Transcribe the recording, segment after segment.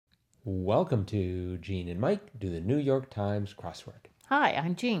Welcome to Gene and Mike do the New York Times crossword. Hi,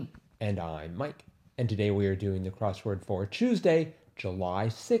 I'm Jean. And I'm Mike. And today we are doing the crossword for Tuesday, July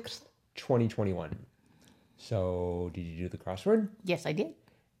 6th, 2021. So, did you do the crossword? Yes, I did.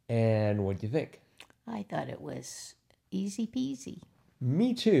 And what do you think? I thought it was easy peasy.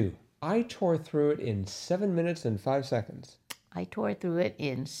 Me too. I tore through it in 7 minutes and 5 seconds. I tore through it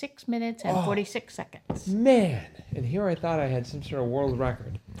in 6 minutes and 46 seconds. Man! And here I thought I had some sort of world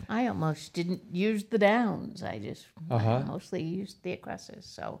record. I almost didn't use the downs. I mostly used the acrosses.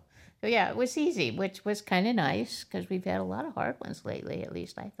 So yeah, it was easy, which was kind of nice because we've had a lot of hard ones lately. At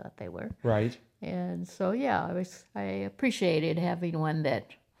least I thought they were. Right. And so yeah, I appreciated having one that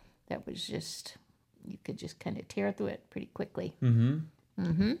was just, you could just kind of tear through it pretty quickly.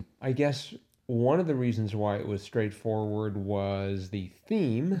 I guess one of the reasons why it was straightforward was the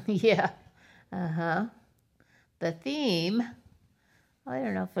theme. Yeah. The theme, I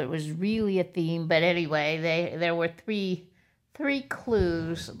don't know if it was really a theme, but anyway, there were three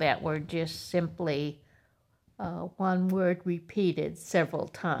clues that were just simply one word repeated several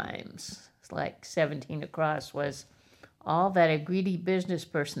times. It's like 17 across was all that a greedy business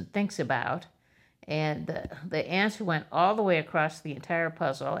person thinks about. And the answer went all the way across the entire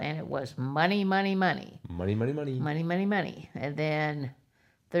puzzle, and it was money, money, money. Money, money, money. Money, money, money. And then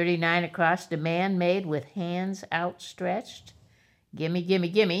 39 across, demand made with hands outstretched. Gimme, gimme,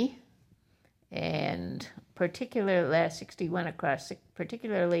 gimme. And particularly 61 across,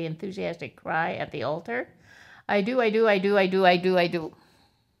 particularly enthusiastic cry at the altar. I do, I do, I do, I do, I do, I do.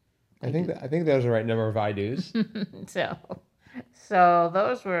 I think that was the right number of I do's. So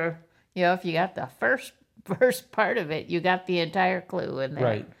those were, if you got the first part of it, you got the entire clue, and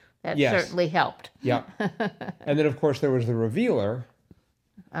that Yes. certainly helped. Yeah. And then, of course, there was the revealer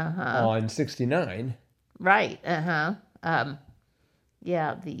on 69. Right.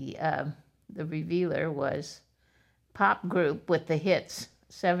 Yeah, the revealer was pop group with the hits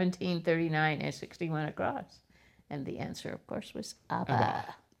 17, 39, and 61 across. And the answer, of course, was ABBA.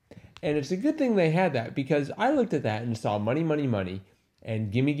 And it's a good thing they had that, because I looked at that and saw money, money, money,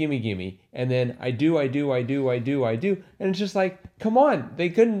 and gimme, gimme, gimme, and then I do, I do, I do, I do, I do, and it's just like, come on,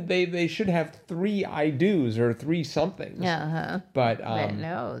 they should have 3 I do's or 3 somethings. But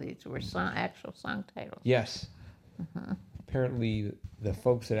no, these were actual song titles. yes. Apparently, the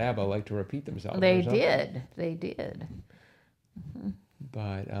folks at ABBA like to repeat themselves. They did.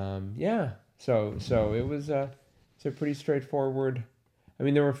 But yeah, so it was it's a pretty straightforward. I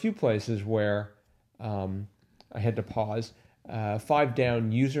mean, there were a few places where I had to pause. 5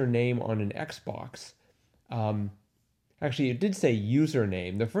 down, username on an Xbox. Actually, it did say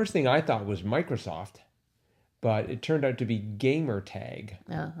username. The first thing I thought was Microsoft, but it turned out to be gamer tag.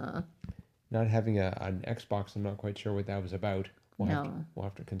 Not having an Xbox, I'm not quite sure what that was about. We'll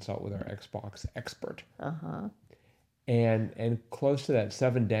have to consult with our Xbox expert. And close to that,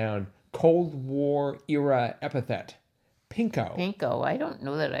 7 down, Cold War era epithet, Pinko. Pinko. I don't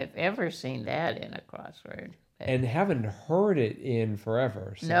know that I've ever seen that in a crossword. And haven't heard it in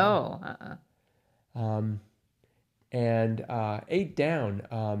forever. So. No. And 8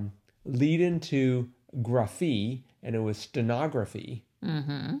 down, lead into graphy, and it was stenography.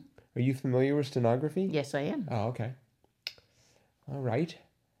 Are you familiar with stenography? Yes, I am. Oh, okay. All right.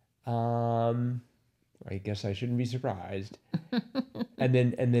 I guess I shouldn't be surprised. and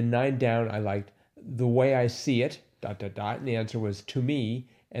then 9 down, I liked the way I see it, ... And the answer was to me.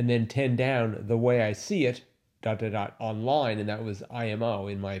 And then 10 down, the way I see it, ... online, and that was IMO,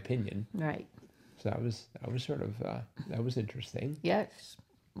 in my opinion. Right. So that was sort of that was interesting. Yes.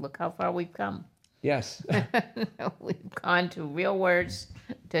 Look how far we've come. Yes. We've gone to real words,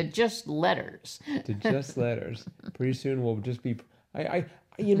 to just letters. To just letters. Pretty soon we'll just be. I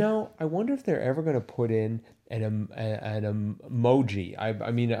wonder if they're ever going to put in an emoji.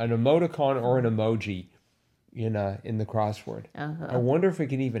 I mean, an emoticon or an emoji in the crossword. I wonder if it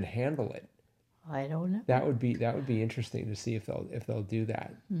can even handle it. I don't know. That would be interesting to see if they'll do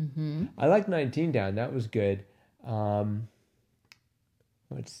that. I like 19 down. That was good.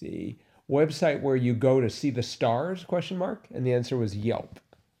 Let's see. Website where you go to see the stars? ? And the answer was Yelp.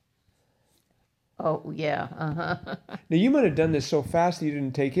 Oh yeah. Now you might have done this so fast you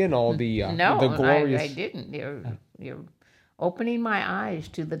didn't take in all the No, the glorious. I didn't. You're opening my eyes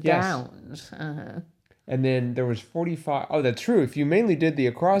to the Yes. downs. And then there was 45. Oh, that's true. If you mainly did the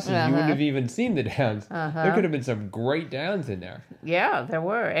acrosses, you wouldn't have even seen the downs. There could have been some great downs in there. Yeah, there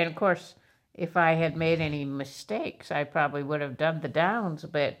were. And of course, if I had made any mistakes, I probably would have done the downs,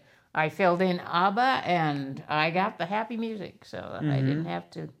 but I filled in ABBA and I got the happy music, so I didn't have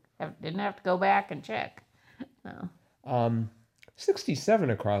to go back and check. No. 67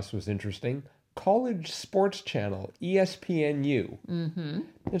 across was interesting. College Sports Channel, ESPNU. Mm-hmm.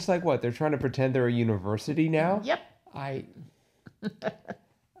 It's like what? They're trying to pretend they're a university now? Yep.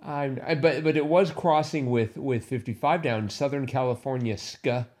 But it was crossing with 55 down. Southern California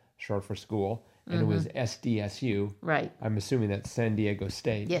SCA, short for school, and it was SDSU. Right. I'm assuming that's San Diego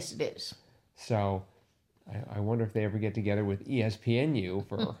State. Yes, it is. So I wonder if they ever get together with ESPNU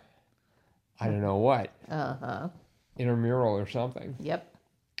for, I don't know what, Uh-huh. intramural or something. Yep.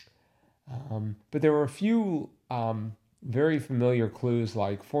 But there were a few very familiar clues,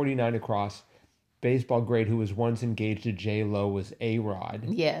 like 49 across, baseball great who was once engaged to J-Lo was A-Rod.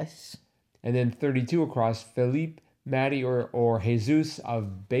 Yes. And then 32 across, Felipe, Matty, or Jesus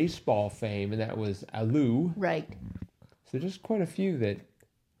of baseball fame, and that was Alou. Right. So just quite a few that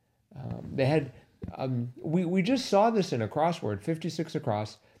they had. We just saw this in a crossword, 56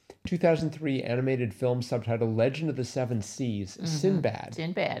 across, 2003 animated film subtitle Legend of the Seven Seas, Sinbad.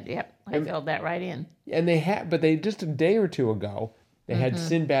 Sinbad. Yep. I filled that right in. And but they just a day or two ago, they had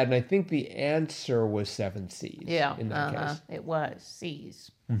Sinbad, and I think the answer was Seven Seas. Yeah. In that case. It was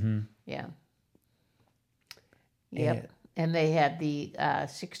Seas. Mm-hmm. Yeah. Yep. And they had the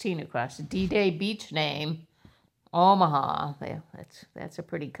 16 across, D-Day beach name, Omaha. That's a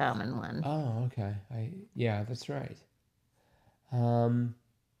pretty common one. Oh, okay. Yeah, that's right.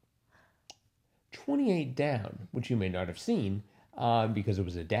 28 down, which you may not have seen because it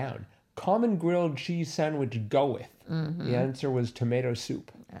was a down. Common grilled cheese sandwich goeth. The answer was tomato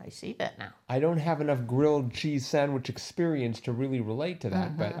soup. I see that now. I don't have enough grilled cheese sandwich experience to really relate to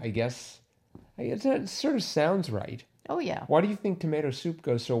that, but I guess it sort of sounds right. Oh, yeah. Why do you think tomato soup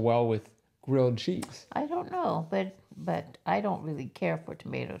goes so well with grilled cheese? I don't know, but I don't really care for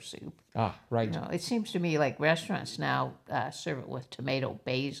tomato soup. Ah, right. You know, it seems to me like restaurants now serve it with tomato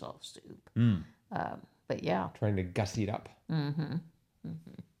basil soup. But yeah. Trying to gussy it up.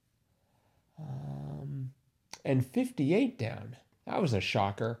 And 58 down. That was a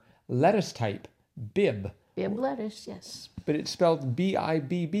shocker. Lettuce type, bib. Bib lettuce, yes. But it's spelled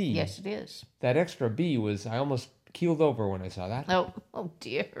B-I-B-B. Yes, it is. That extra B was, I almost keeled over when I saw that. Oh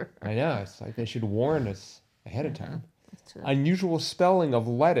dear. I know, it's like they should warn us ahead of time. It's Unusual spelling of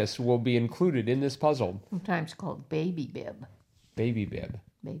lettuce will be included in this puzzle. sometimes called baby bib. Baby bib.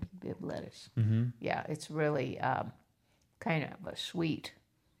 Baby bib lettuce. Mm-hmm. Yeah, it's really kind of a sweet,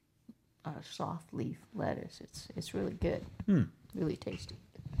 soft leaf lettuce. It's really good. Really tasty.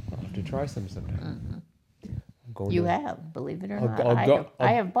 I'll have to try some sometime. You have, believe it or not. I'll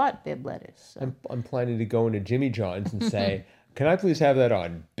I have bought bib lettuce. So. I'm planning to go into Jimmy John's and say, can I please have that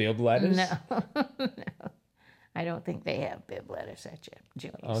on bib lettuce? No, no. I don't think they have bib lettuce at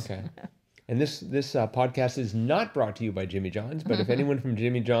Jimmy's. Okay. And this podcast is not brought to you by Jimmy John's, but if anyone from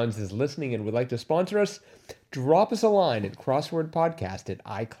Jimmy John's is listening and would like to sponsor us, drop us a line at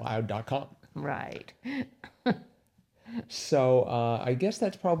crosswordpodcast@icloud.com. Right. So I guess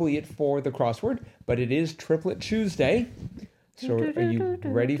that's probably it for the crossword, but it is Triplet Tuesday. So are you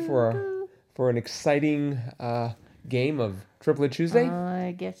ready for an exciting game of Triplet Tuesday?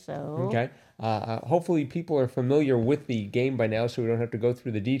 I guess so. Okay. Hopefully people are familiar with the game by now, so we don't have to go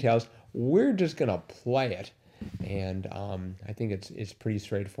through the details. We're just going to play it, and I think it's pretty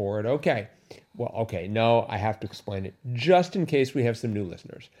straightforward. Okay. Well, okay, no, I have to explain it, just in case we have some new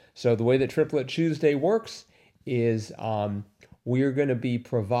listeners. So the way that Triplet Tuesday works is we're going to be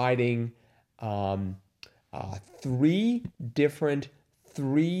providing 3 different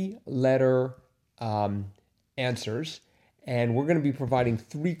 3-letter answers, and we're going to be providing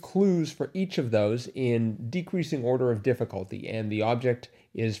 3 clues for each of those in decreasing order of difficulty. And the object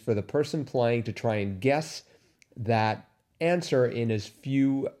is for the person playing to try and guess that answer in as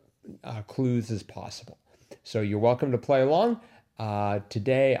few clues as possible. So you're welcome to play along.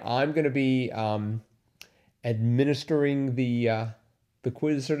 Today I'm going to be administering the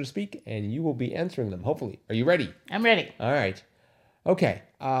quiz, so to speak, and you will be answering them, hopefully. Are you ready? I'm ready. All right. Okay.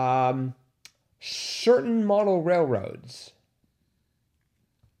 Certain model railroads.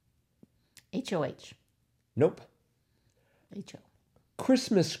 HOH. Nope. HO.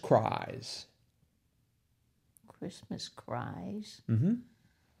 Christmas cries. Christmas cries. Mm-hmm.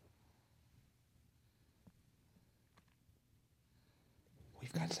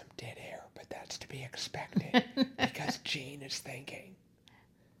 We've got some dead air, but that's to be expected because Gene is thinking.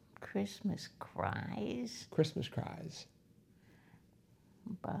 Christmas cries. Christmas cries.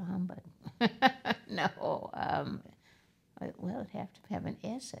 But no. Well, it'd have to have an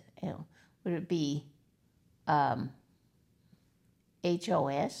S. Would it be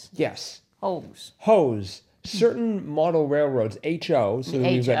HOS? Yes. Hose. Hose. certain model railroads, HO, so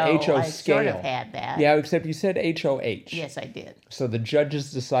we've got HO I scale. sort of had that. Yeah, except you said HOH. Yes, I did. So the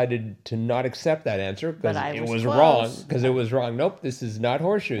judges decided to not accept that answer because But I it was was close. wrong. Because it was wrong. Nope, this is not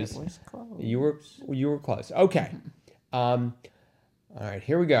horseshoes. It was close. You were close. Okay. All right,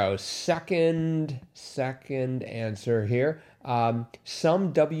 here we go. Second answer here.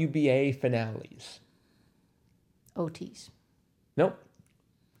 Some WBA finales. OTs. Nope.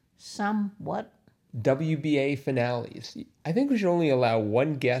 Some what? WBA finales. I think we should only allow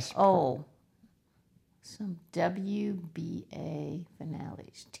one guess. Oh. Some WBA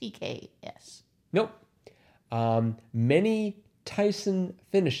finales. TKS. Nope. Many Tyson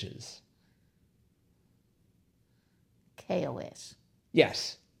finishes. KOS.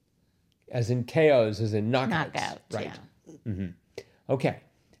 Yes. As in KOs, as in knockouts. Knockouts, Right. yeah. Okay.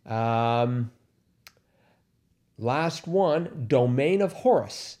 Last one. Domain of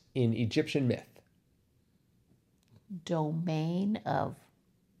Horus in Egyptian myth. Domain of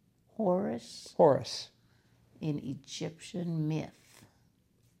Horus Horus. in Egyptian myth.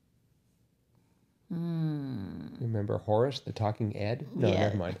 Remember Horus, the talking Ed? No, Yeah.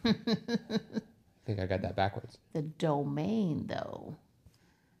 never mind. I think I got that backwards. The domain, though.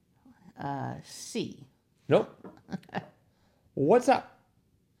 C. Nope. What's up?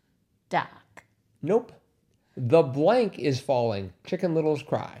 Dock. Nope. The blank is falling. Chicken Little's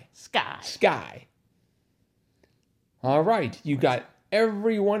cry. Sky. Sky. All right. You got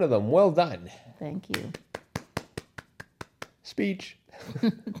every one of them. Well done. Thank you. Speech.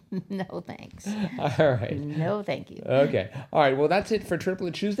 No, thanks. All right. No, thank you. Okay. All right. Well, that's it for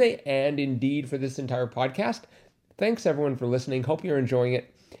Triplet Tuesday and indeed for this entire podcast. Thanks, everyone, for listening. Hope you're enjoying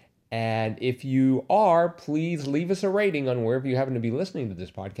it. And if you are, please leave us a rating on wherever you happen to be listening to this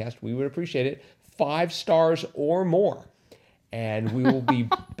podcast. We would appreciate it. 5 stars or more. And we will be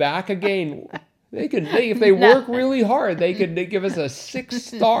back again. If they work really hard, they could give us a 6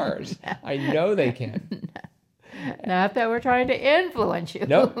 stars. I know they can. Not that we're trying to influence you.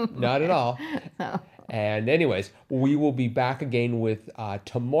 Nope, not at all. And anyways, we will be back again with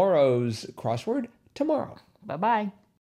tomorrow's crossword tomorrow. Bye-bye.